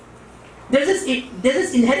 There's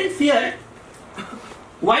this inherent fear.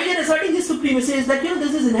 Why they are asserting this supremacy is that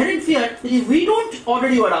there's this inherent fear that if we don't order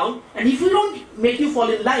you around and if we don't make you fall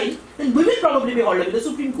in line, then we will probably be hauled up in the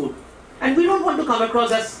Supreme Court. And we don't want to come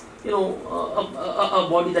across as a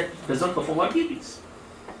body that does not perform our duties.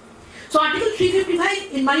 So Article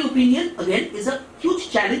 355, in my opinion, again, is a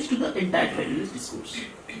huge challenge to the entire federalist discourse.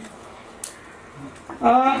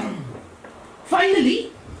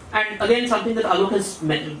 Finally, and again something that Alok has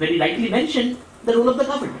very rightly mentioned, the role of the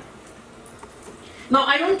governor. Now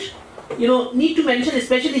I don't need to mention,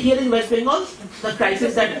 especially here in West Bengal, the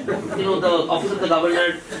crisis that the office of the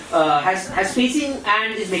governor has facing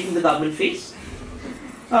and is making the government face.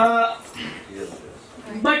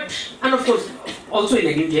 And of course, also in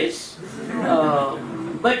NUJS.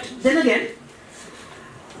 But then again,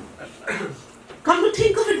 come to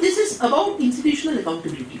think of it, this is about institutional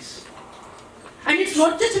accountabilities. And it's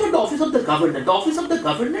not just about the office of the governor. The office of the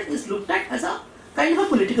governor is looked at as a kind of a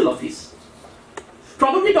political office.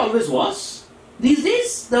 Probably it always was. These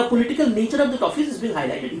days, the political nature of that office is being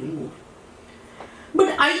highlighted even more.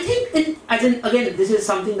 But I think, again, this is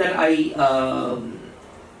something that I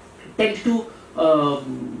tend to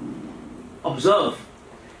observe,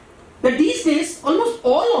 that these days almost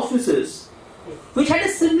all offices which had a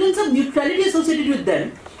semblance of neutrality associated with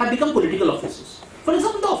them have become political offices. For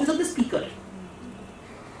example, the office of the speaker.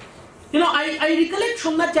 I recollect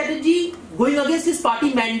Somnath Chatterjee going against his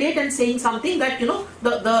party mandate and saying something that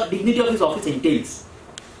the dignity of his office entails.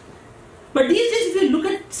 But these days, if you look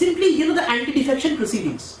at simply the anti-defection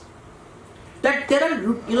proceedings, that there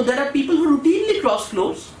are people who routinely cross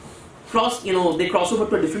floors. They cross over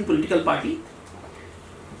to a different political party.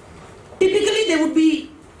 Typically, they would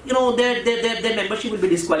be, their membership will be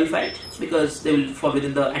disqualified because they will fall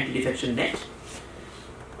within the anti-defection net.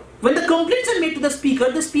 When the complaints are made to the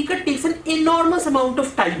speaker takes an enormous amount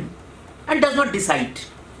of time and does not decide.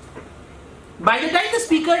 By the time the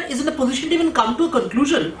speaker is in a position to even come to a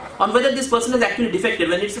conclusion on whether this person is actually defected,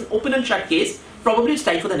 when it's an open and shut case, probably it's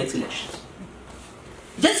time for the next elections.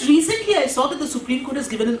 Just recently, I saw that the Supreme Court has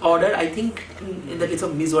given an order, I think, in the case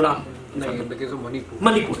of Mizoram. In the case of Manipur.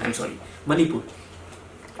 Manipur.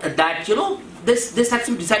 That, this has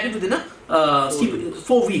to be decided within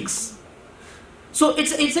 4 weeks. So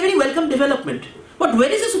it's a very welcome development. But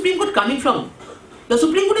where is the Supreme Court coming from? The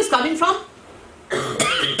Supreme Court is coming from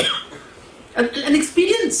an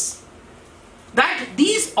experience that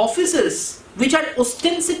these offices, which are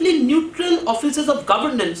ostensibly neutral offices of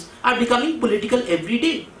governance, are becoming political every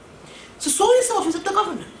day. So is the office of the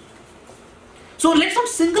governor. So let's not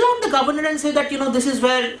single out the governor and say that this is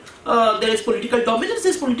where there is political dominance.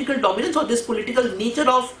 This political dominance or this political nature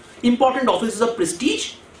of important offices of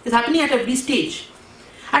prestige is happening at every stage.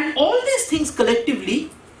 And all these things collectively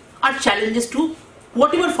are challenges to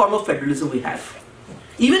whatever form of federalism we have.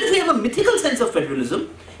 Even if we have a mythical sense of federalism,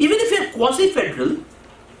 even if we are quasi-federal,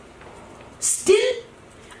 still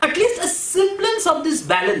at least a semblance of this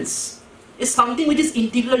balance is something which is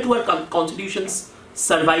integral to our constitution's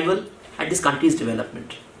survival and this country's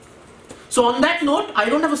development. So on that note, I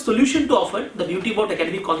don't have a solution to offer. The beauty about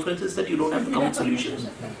academic conferences is that you don't have to come with solutions.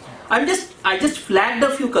 I just flagged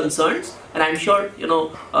a few concerns, and I'm sure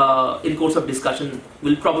in course of discussion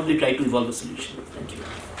we'll probably try to evolve a solution. Thank you.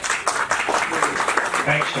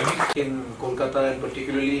 Thanks, Shami. In Kolkata and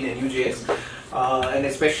particularly in NUJS, and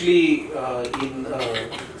especially in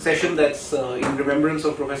a session that's in remembrance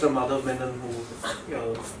of Professor Madhava Menon,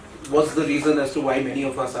 who was the reason as to why many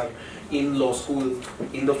of us are in law school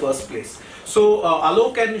in the first place. So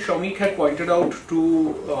Alok and Shaumik had pointed out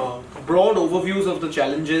to broad overviews of the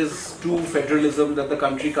challenges to federalism that the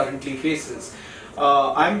country currently faces.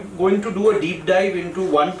 I'm going to do a deep dive into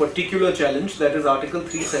one particular challenge, that is Article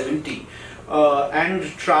 370, and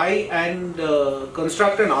try and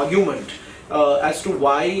construct an argument as to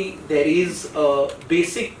why there is a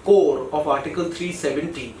basic core of Article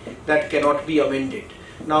 370 that cannot be amended.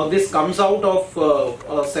 Now this comes out of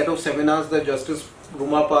a set of seminars that Justice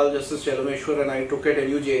Rumapal, Justice Chalameshwar and I took at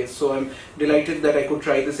NUJS, so I'm delighted that I could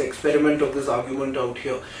try this experiment of this argument out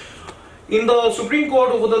here. In the Supreme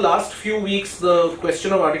Court over the last few weeks, the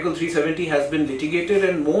question of Article 370 has been litigated,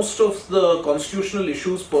 and most of the constitutional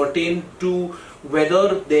issues pertain to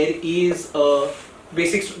whether there is a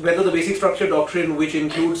whether the basic structure doctrine, which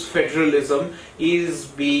includes federalism, has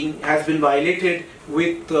been violated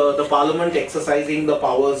with the Parliament exercising the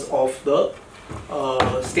powers of the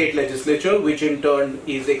state legislature, which in turn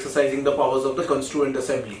is exercising the powers of the Constituent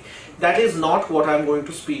Assembly. That is not what I'm going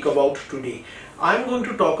to speak about today. I'm going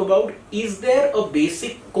to talk about, is there a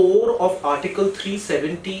basic core of Article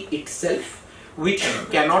 370 itself which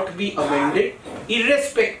cannot be amended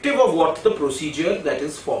irrespective of what the procedure that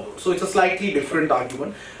is followed. So it's a slightly different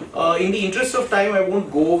argument. In the interest of time, I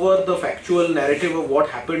won't go over the factual narrative of what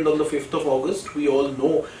happened on the 5th of August. We all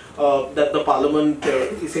know that the Parliament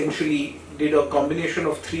essentially did a combination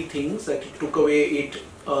of three things. That it took away, it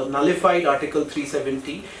nullified Article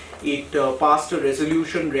 370, it passed a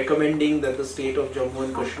resolution recommending that the state of Jammu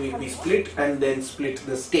and Kashmir be split, and then split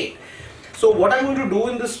the state. So what I'm going to do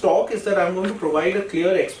in this talk is that I'm going to provide a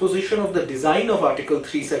clear exposition of the design of Article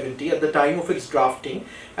 370 at the time of its drafting,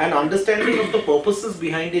 an understanding of the purposes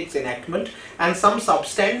behind its enactment, and some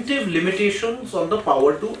substantive limitations on the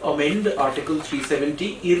power to amend Article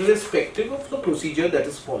 370 irrespective of the procedure that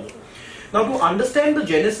is followed. Now, to understand the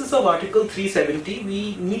genesis of Article 370,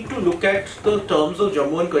 we need to look at the terms of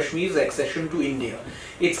Jammu and Kashmir's accession to India.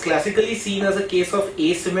 It's classically seen as a case of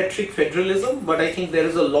asymmetric federalism, but I think there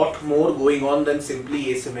is a lot more going on than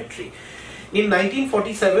simply asymmetry. In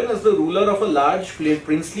 1947, as the ruler of a large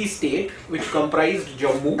princely state which comprised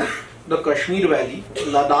Jammu, the Kashmir Valley,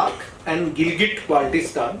 Ladakh and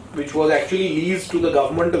Gilgit-Baltistan, which was actually leased to the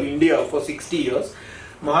government of India for 60 years,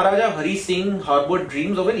 Maharaja Hari Singh harbored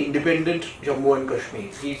dreams of an independent Jammu and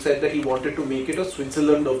Kashmir. He said that he wanted to make it a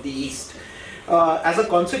Switzerland of the East. As a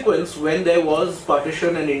consequence, when there was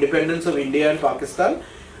partition and independence of India and Pakistan,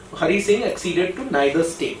 Hari Singh acceded to neither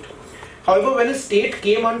state. However, when his state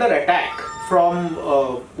came under attack from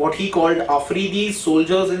what he called Afridis,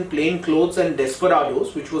 soldiers in plain clothes and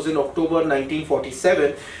desperados, which was in October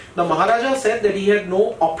 1947, the Maharaja said that he had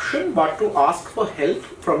no option but to ask for help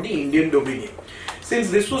from the Indian Dominion. Since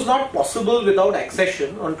this was not possible without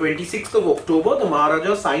accession, on 26th of October, the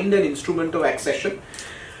Maharaja signed an instrument of accession,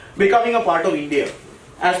 becoming a part of India.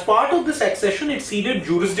 As part of this accession, it ceded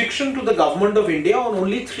jurisdiction to the government of India on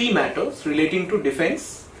only three matters relating to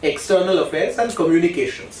defence, external affairs and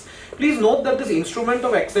communications. Please note that this instrument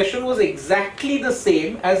of accession was exactly the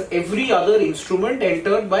same as every other instrument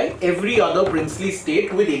entered by every other princely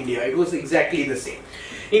state with India. It was exactly the same.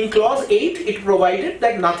 In clause 8, it provided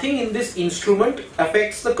that nothing in this instrument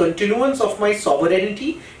affects the continuance of my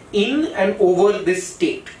sovereignty in and over this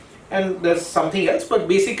state. And there's something else, but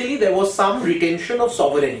basically there was some retention of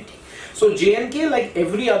sovereignty. So J&K, like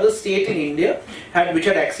every other state in India, which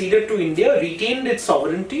had acceded to India, retained its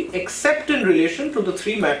sovereignty except in relation to the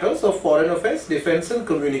three matters of foreign affairs, defence and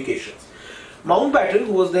communications. Mountbatten,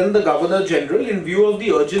 who was then the Governor General, in view of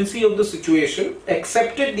the urgency of the situation,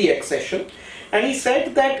 accepted the accession, and he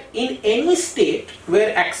said that in any state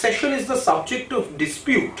where accession is the subject of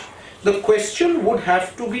dispute, the question would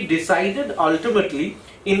have to be decided ultimately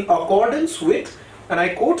in accordance with, and I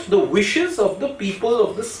quote, the wishes of the people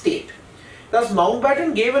of the state. Thus,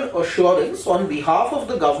 Mountbatten gave an assurance on behalf of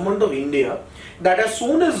the government of India that as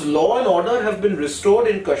soon as law and order have been restored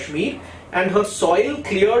in Kashmir and her soil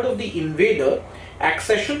cleared of the invader,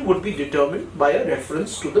 accession would be determined by a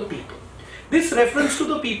reference to the people. This reference to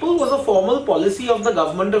the people was a formal policy of the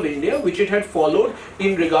government of India, which it had followed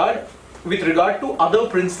with regard to other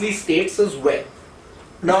princely states as well.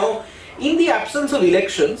 Now, in the absence of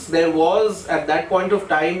elections, there was at that point of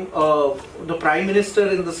time the Prime Minister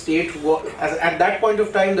in the state. At that point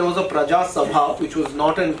of time, there was a Praja Sabha, which was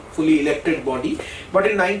not a fully elected body. But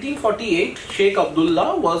in 1948, Sheikh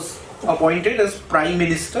Abdullah was appointed as Prime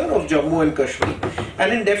Minister of Jammu and Kashmir,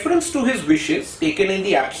 and in deference to his wishes, taken in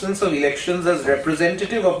the absence of elections as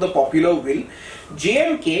representative of the popular will,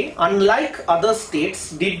 J&K, unlike other states,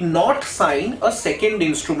 did not sign a second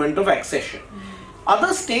instrument of accession.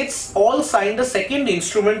 Other states all signed a second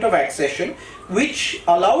instrument of accession, which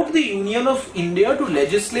allowed the Union of India to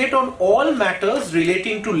legislate on all matters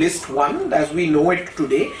relating to List 1 as we know it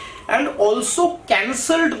today, and also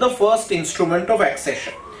cancelled the first instrument of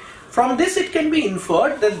accession. From this it can be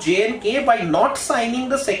inferred that J&K, by not signing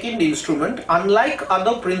the second instrument, unlike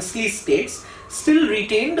other princely states, still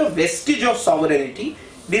retained a vestige of sovereignty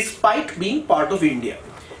despite being part of India.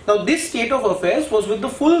 Now this state of affairs was with the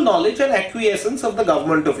full knowledge and acquiescence of the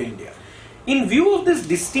government of India. In view of this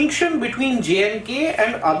distinction between J&K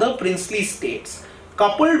and other princely states,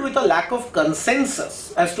 coupled with a lack of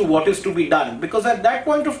consensus as to what is to be done, because at that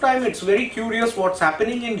point of time it's very curious what's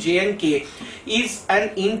happening in J&K is an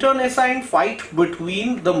internecine fight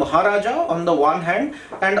between the Maharaja on the one hand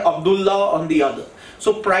and Abdullah on the other.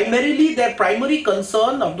 So primarily their primary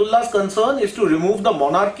concern, Abdullah's concern, is to remove the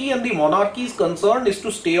monarchy, and the monarchy's concern is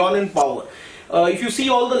to stay on in power. If you see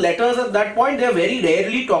all the letters at that point, they are very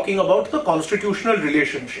rarely talking about the constitutional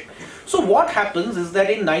relationship. So what happens is that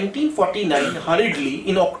in 1949, hurriedly,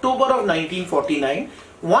 in October of 1949,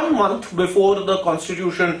 1 month before the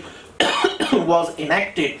constitution was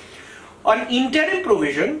enacted, an interim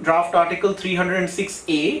provision, draft article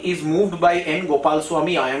 306A, is moved by N.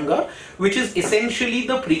 Gopalswamy Iyengar, which is essentially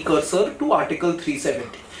the precursor to article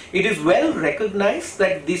 370. It is well recognized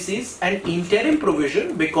that this is an interim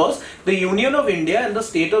provision because the Union of India and the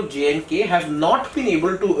state of J&K have not been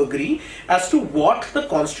able to agree as to what the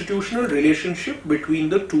constitutional relationship between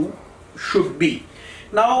the two should be.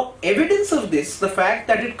 Now, evidence of this, the fact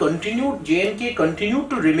that J&K continued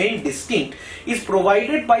to remain distinct, is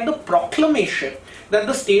provided by the proclamation that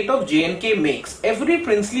the state of J&K makes. Every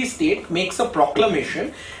princely state makes a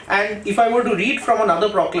proclamation, and if I were to read from another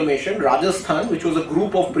proclamation, Rajasthan, which was a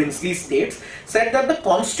group of princely states, said that the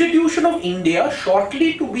Constitution of India,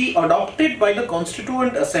 shortly to be adopted by the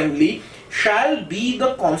Constituent Assembly, shall be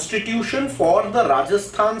the constitution for the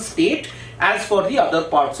Rajasthan state as for the other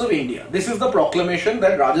parts of India. This is the proclamation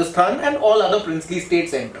that Rajasthan and all other princely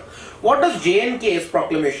states enter. What does J&K's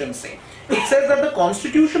proclamation say? It says that the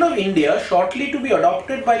Constitution of India, shortly to be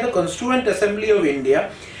adopted by the Constituent Assembly of India,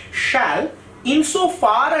 shall,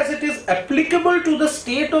 insofar as it is applicable to the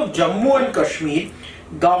state of Jammu and Kashmir,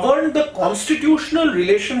 govern the constitutional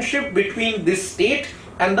relationship between this state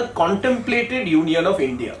and the contemplated Union of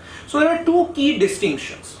India. So there are two key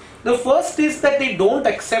distinctions. The first is that they don't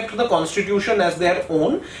accept the constitution as their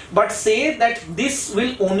own, but say that this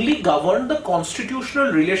will only govern the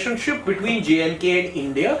constitutional relationship between J&K and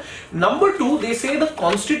India. Number two, they say the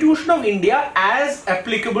Constitution of India as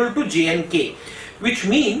applicable to J&K, which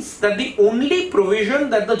means that the only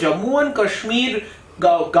provision that the Jammu and Kashmir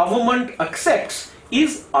government accepts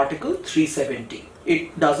is Article 370.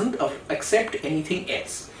 It doesn't accept anything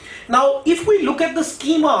else. Now, if we look at the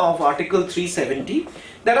schema of Article 370,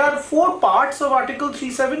 there are 4 parts of Article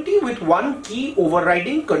 370 with one key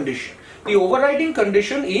overriding condition. The overriding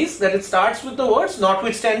condition is that it starts with the words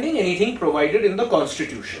notwithstanding anything provided in the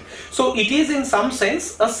Constitution. So it is in some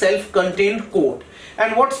sense a self-contained code.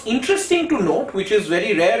 And what's interesting to note, which is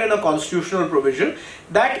very rare in a constitutional provision,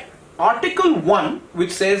 that Article 1,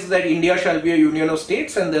 which says that India shall be a union of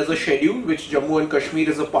states and there's a schedule which Jammu and Kashmir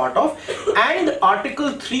is a part of, and Article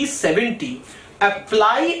 370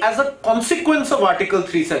 apply as a consequence of Article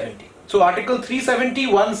 370. So Article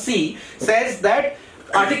 371C says that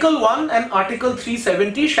Article 1 and Article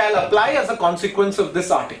 370 shall apply as a consequence of this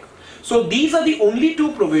article. So these are the only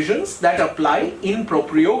 2 provisions that apply in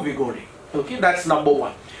proprio vigore. Okay, that's number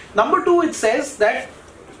 1. Number 2, it says that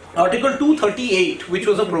Article 238, which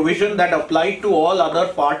was a provision that applied to all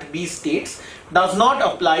other Part B states, does not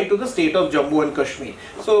apply to the state of Jammu and Kashmir.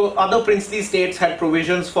 So other princely states had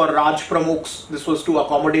provisions for Raj Pramukhs. This was to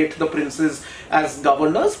accommodate the princes as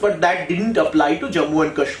governors, but that didn't apply to Jammu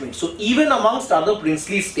and Kashmir. So even amongst other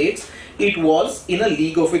princely states, it was in a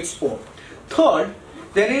league of its own. Third,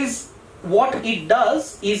 what it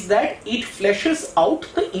does is that it fleshes out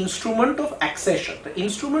the instrument of accession. The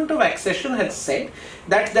instrument of accession had said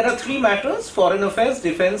that there are 3 matters: foreign affairs,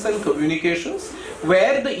 defense and communications,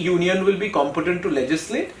 where the union will be competent to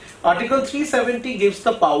legislate. Article 370 gives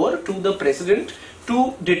the power to the president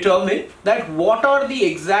to determine that what are the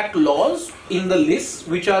exact laws in the list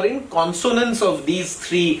which are in consonance of these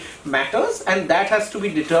 3 matters, and that has to be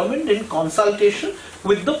determined in consultation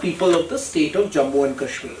with the people of the state of Jammu and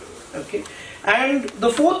Kashmir. Okay, and the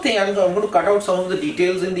 4th thing, I'm going to cut out some of the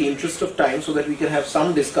details in the interest of time so that we can have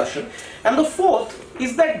some discussion. And the 4th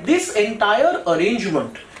is that this entire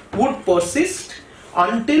arrangement would persist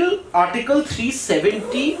until Article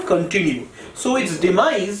 370 continued. So its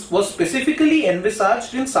demise was specifically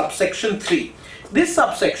envisaged in subsection 3. This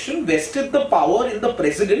subsection vested the power in the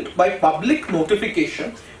president by public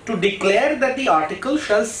notification to declare that the article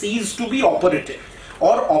shall cease to be operative,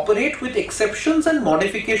 or operate with exceptions and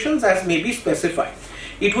modifications as may be specified.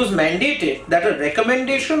 it was mandated that a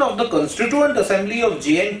recommendation of the Constituent Assembly of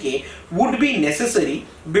J&K would be necessary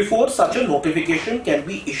before such a notification can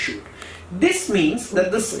be issued. This means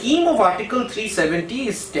that the scheme of Article 370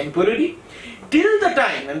 is temporary till the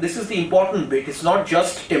time, and this is the important bit, it's not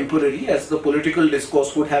just temporary as the political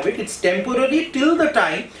discourse would have it, it's temporary till the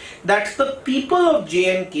time that the people of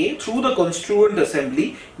J&K through the Constituent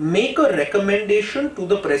Assembly make a recommendation to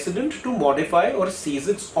the President to modify or cease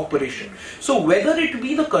its operation. So whether it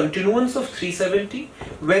be the continuance of 370,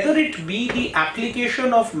 whether it be the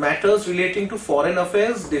application of matters relating to foreign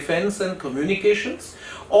affairs, defense and communications,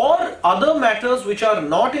 or other matters which are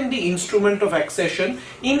not in the instrument of accession,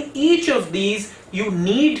 in each of these you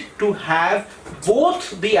need to have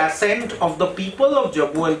both the assent of the people of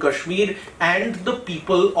Jammu and Kashmir and the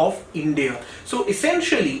people of India. So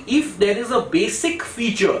essentially, if there is a basic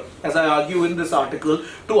feature, as I argue in this article,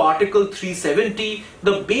 to Article 370,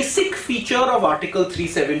 the basic feature of Article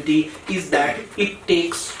 370 is that it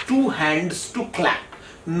takes two hands to clap.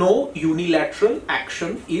 No unilateral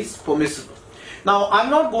action is permissible. Now, I'm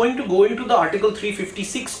not going to go into the Article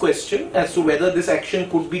 356 question as to whether this action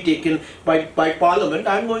could be taken by Parliament.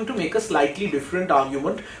 I'm going to make a slightly different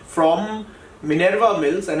argument from Minerva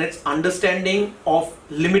Mills and its understanding of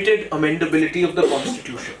limited amendability of the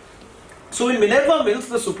Constitution. So in Minerva Mills,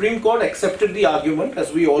 the Supreme Court accepted the argument,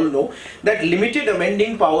 as we all know, that limited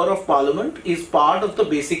amending power of Parliament is part of the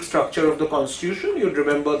basic structure of the Constitution. You'd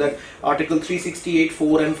remember that Article 368,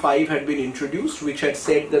 4 and 5 had been introduced, which had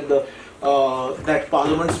said that that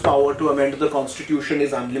Parliament's power to amend the Constitution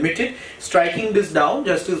is unlimited. Striking this down,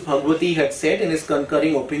 Justice Bhagwati had said in his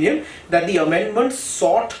concurring opinion that the amendments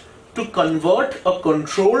sought to convert a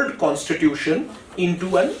controlled Constitution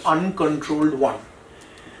into an uncontrolled one.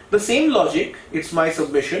 The same logic, it's my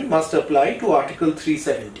submission, must apply to Article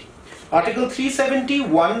 370. Article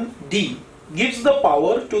 371D gives the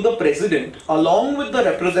power to the President along with the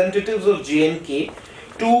representatives of J&K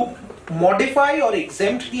to modify or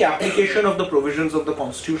exempt the application of the provisions of the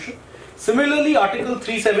Constitution. Similarly, Article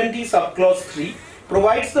 370 subclause 3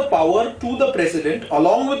 provides the power to the President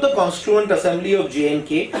along with the Constituent Assembly of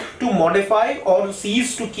J&K to modify or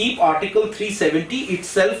cease to keep Article 370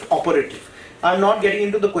 itself operative. I'm not getting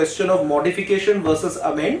into the question of modification versus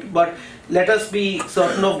amend, but let us be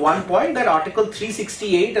certain of one point, that Article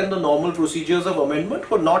 368 and the normal procedures of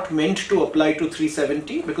amendment were not meant to apply to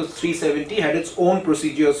 370 because 370 had its own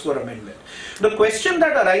procedures for amendment. The question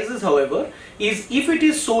that arises, however, is if it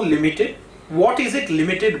is so limited, what is it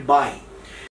limited by?